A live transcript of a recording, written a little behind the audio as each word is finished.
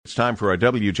It's time for our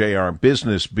WJR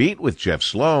Business Beat with Jeff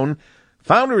Sloan,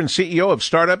 founder and CEO of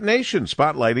Startup Nation,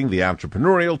 spotlighting the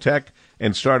entrepreneurial tech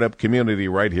and startup community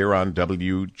right here on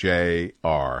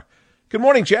WJR. Good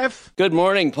morning, Jeff. Good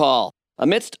morning, Paul.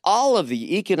 Amidst all of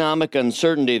the economic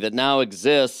uncertainty that now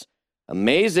exists,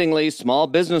 amazingly, small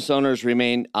business owners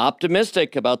remain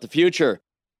optimistic about the future.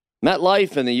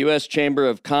 MetLife and the U.S. Chamber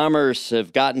of Commerce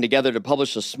have gotten together to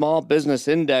publish a small business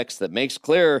index that makes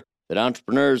clear that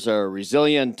entrepreneurs are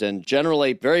resilient and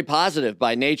generally very positive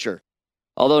by nature.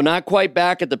 Although not quite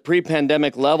back at the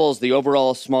pre-pandemic levels, the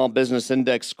overall small business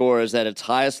index score is at its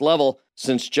highest level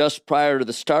since just prior to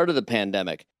the start of the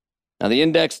pandemic. Now, the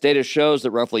index data shows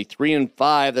that roughly 3 in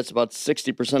 5, that's about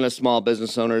 60% of small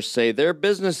business owners, say their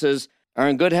businesses are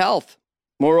in good health.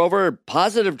 Moreover,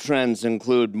 positive trends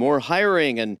include more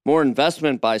hiring and more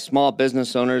investment by small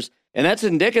business owners, and that's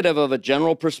indicative of a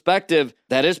general perspective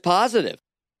that is positive.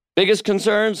 Biggest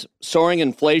concerns? Soaring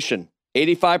inflation.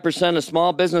 85% of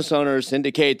small business owners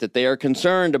indicate that they are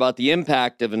concerned about the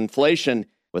impact of inflation,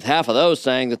 with half of those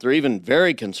saying that they're even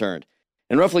very concerned.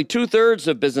 And roughly 2/3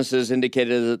 of businesses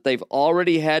indicated that they've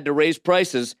already had to raise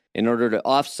prices in order to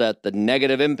offset the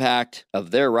negative impact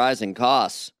of their rising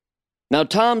costs. Now,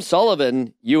 Tom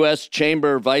Sullivan, U.S.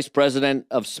 Chamber Vice President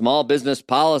of Small Business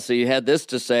Policy, had this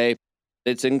to say: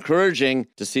 "It's encouraging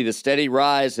to see the steady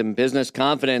rise in business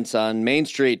confidence on Main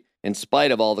Street in spite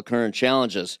of all the current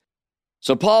challenges."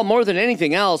 So, Paul, more than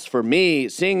anything else, for me,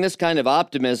 seeing this kind of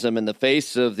optimism in the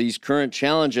face of these current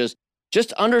challenges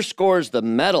just underscores the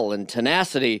mettle and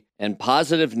tenacity and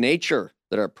positive nature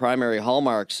that are primary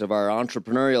hallmarks of our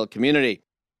entrepreneurial community.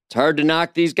 It's hard to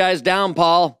knock these guys down,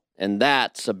 Paul, and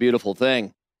that's a beautiful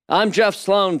thing. I'm Jeff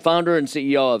Sloan, founder and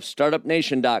CEO of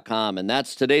StartupNation.com, and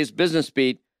that's today's Business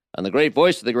Beat on the great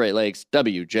voice of the Great Lakes,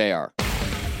 WJR.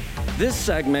 This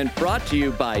segment brought to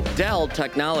you by Dell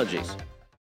Technologies.